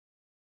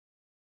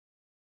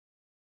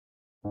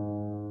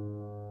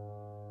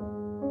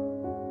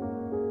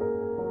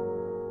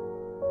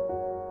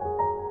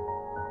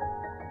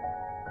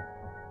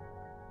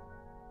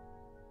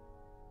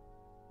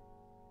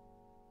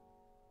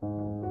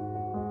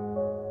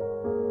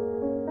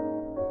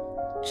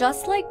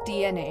Just like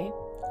DNA,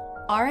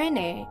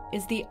 RNA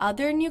is the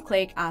other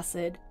nucleic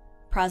acid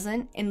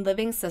present in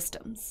living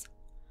systems.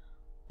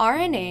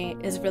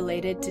 RNA is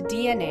related to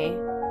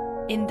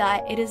DNA in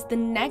that it is the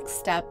next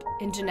step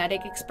in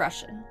genetic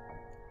expression.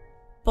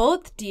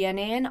 Both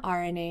DNA and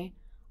RNA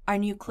are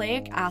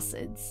nucleic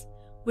acids,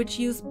 which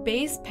use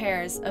base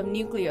pairs of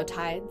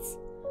nucleotides,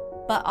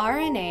 but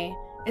RNA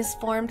is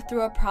formed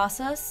through a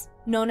process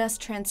known as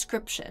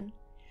transcription,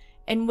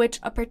 in which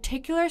a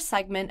particular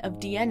segment of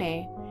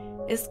DNA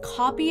is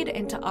copied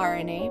into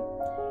RNA,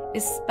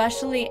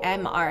 especially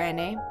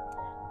mRNA,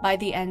 by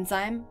the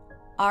enzyme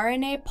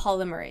RNA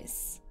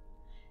polymerase.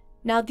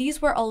 Now,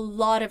 these were a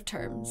lot of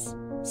terms,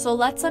 so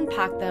let's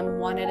unpack them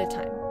one at a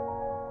time.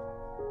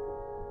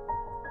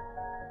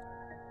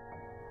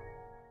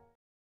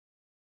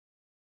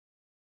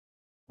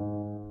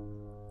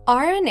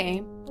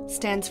 RNA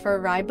stands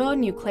for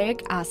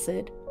ribonucleic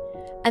acid,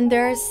 and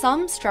there are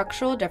some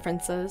structural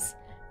differences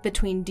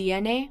between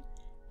DNA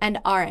and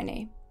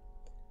RNA.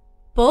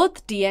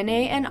 Both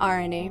DNA and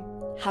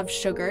RNA have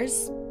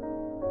sugars.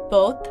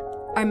 Both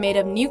are made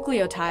of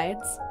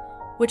nucleotides,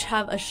 which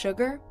have a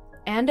sugar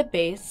and a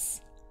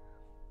base.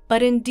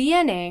 But in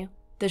DNA,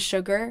 the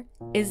sugar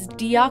is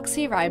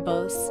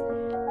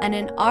deoxyribose, and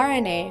in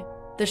RNA,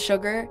 the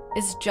sugar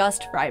is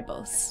just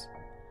ribose.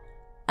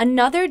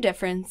 Another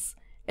difference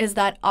is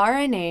that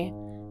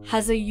RNA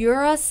has a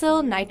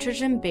uracil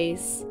nitrogen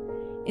base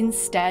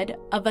instead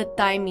of a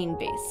thymine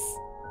base.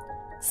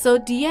 So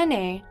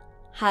DNA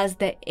has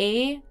the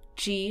A,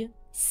 G,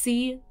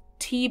 C,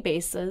 T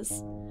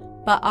bases,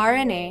 but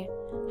RNA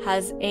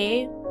has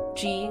A,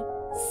 G,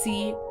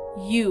 C,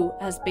 U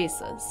as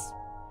bases.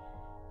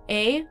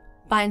 A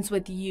binds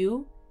with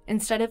U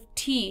instead of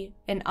T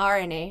in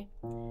RNA,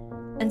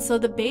 and so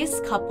the base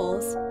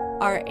couples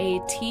are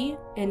AT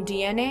in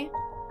DNA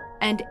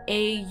and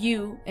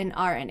AU in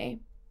RNA.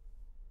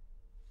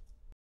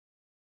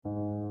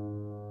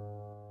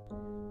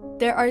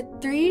 There are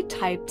three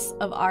types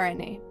of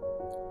RNA.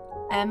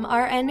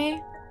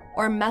 mRNA,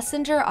 or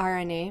messenger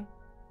RNA,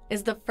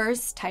 is the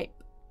first type.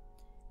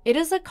 It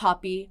is a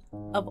copy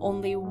of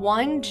only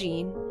one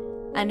gene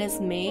and is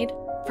made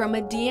from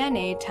a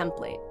DNA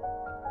template.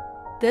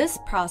 This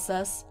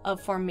process of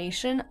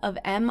formation of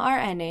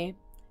mRNA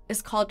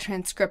is called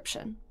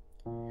transcription.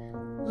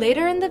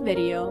 Later in the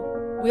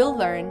video, we'll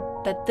learn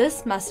that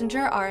this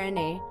messenger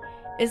RNA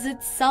is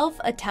itself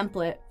a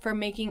template for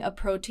making a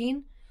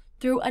protein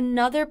through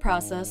another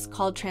process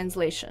called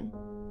translation.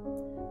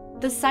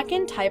 The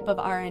second type of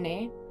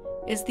RNA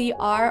is the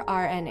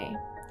rRNA,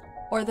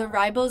 or the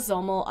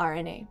ribosomal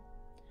RNA,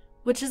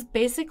 which is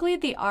basically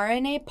the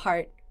RNA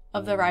part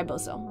of the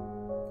ribosome.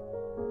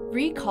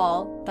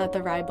 Recall that the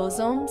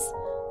ribosomes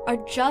are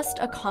just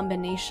a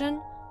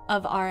combination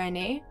of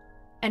RNA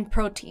and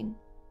protein.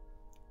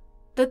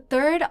 The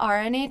third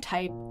RNA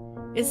type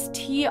is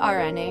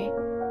tRNA,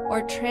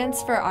 or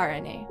transfer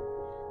RNA,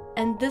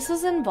 and this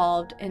is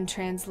involved in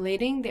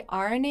translating the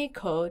RNA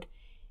code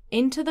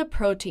into the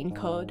protein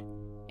code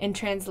in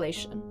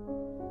translation.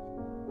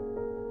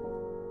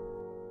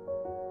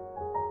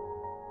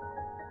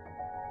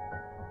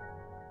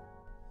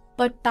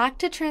 But back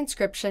to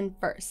transcription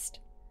first.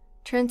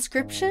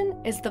 Transcription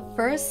is the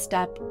first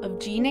step of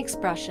gene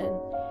expression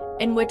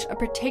in which a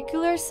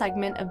particular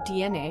segment of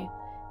DNA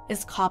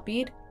is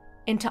copied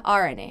into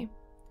RNA,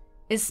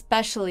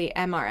 especially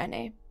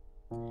mRNA,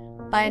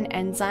 by an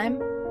enzyme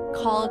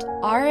called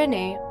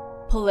RNA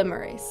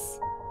polymerase.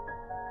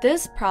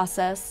 This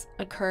process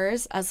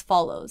occurs as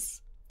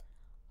follows.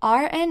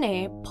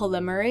 RNA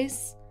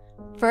polymerase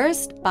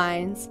first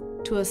binds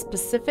to a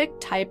specific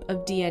type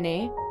of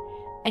DNA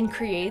and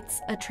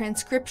creates a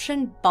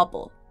transcription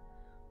bubble,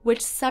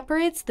 which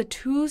separates the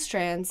two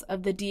strands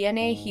of the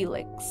DNA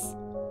helix.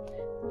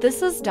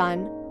 This is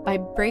done by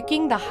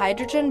breaking the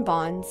hydrogen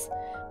bonds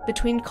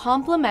between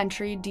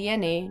complementary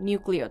DNA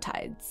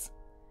nucleotides.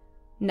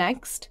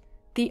 Next,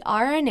 the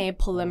RNA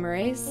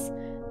polymerase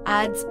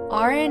adds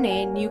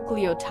RNA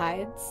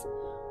nucleotides,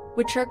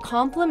 which are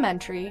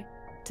complementary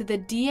to the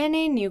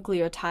DNA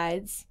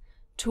nucleotides,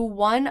 to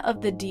one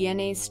of the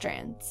DNA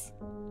strands.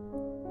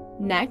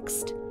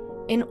 Next,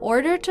 in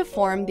order to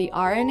form the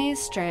RNA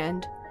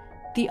strand,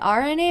 the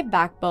RNA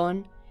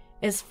backbone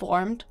is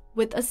formed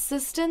with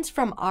assistance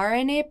from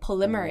RNA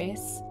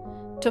polymerase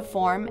to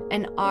form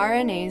an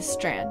RNA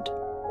strand.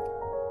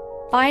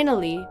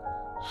 Finally,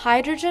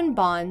 hydrogen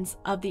bonds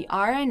of the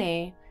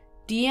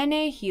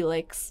RNA-DNA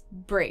helix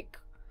break,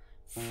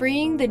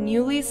 freeing the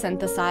newly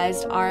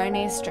synthesized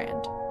RNA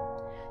strand.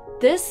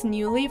 This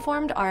newly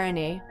formed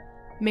RNA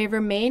may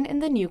remain in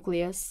the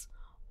nucleus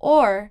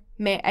or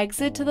may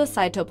exit to the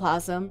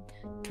cytoplasm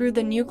through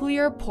the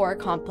nuclear pore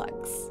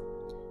complex.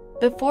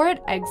 Before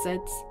it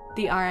exits,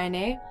 the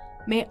RNA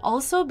may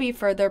also be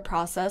further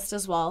processed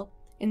as well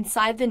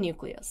inside the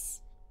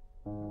nucleus.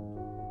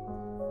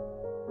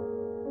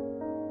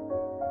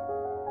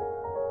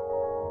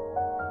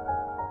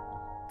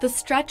 The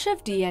stretch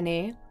of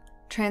DNA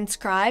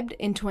transcribed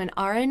into an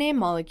RNA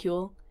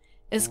molecule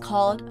is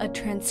called a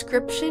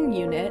transcription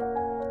unit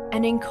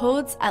and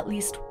encodes at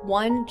least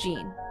one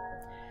gene.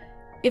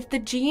 If the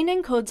gene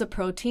encodes a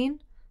protein,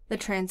 the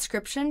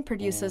transcription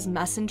produces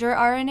messenger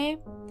RNA,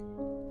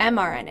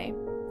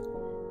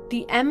 mRNA.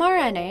 The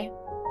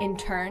mRNA, in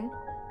turn,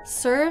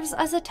 serves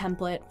as a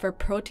template for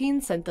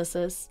protein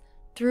synthesis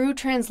through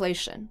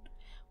translation,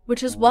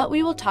 which is what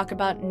we will talk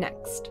about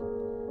next.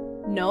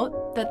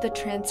 Note that the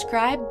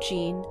transcribed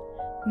gene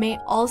may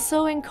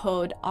also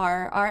encode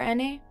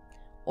rRNA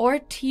or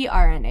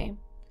tRNA,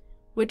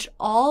 which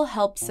all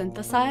help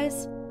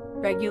synthesize,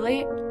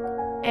 regulate,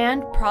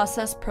 and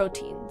process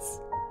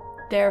proteins.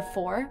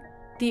 Therefore,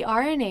 the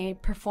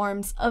RNA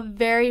performs a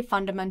very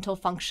fundamental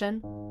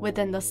function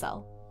within the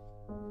cell.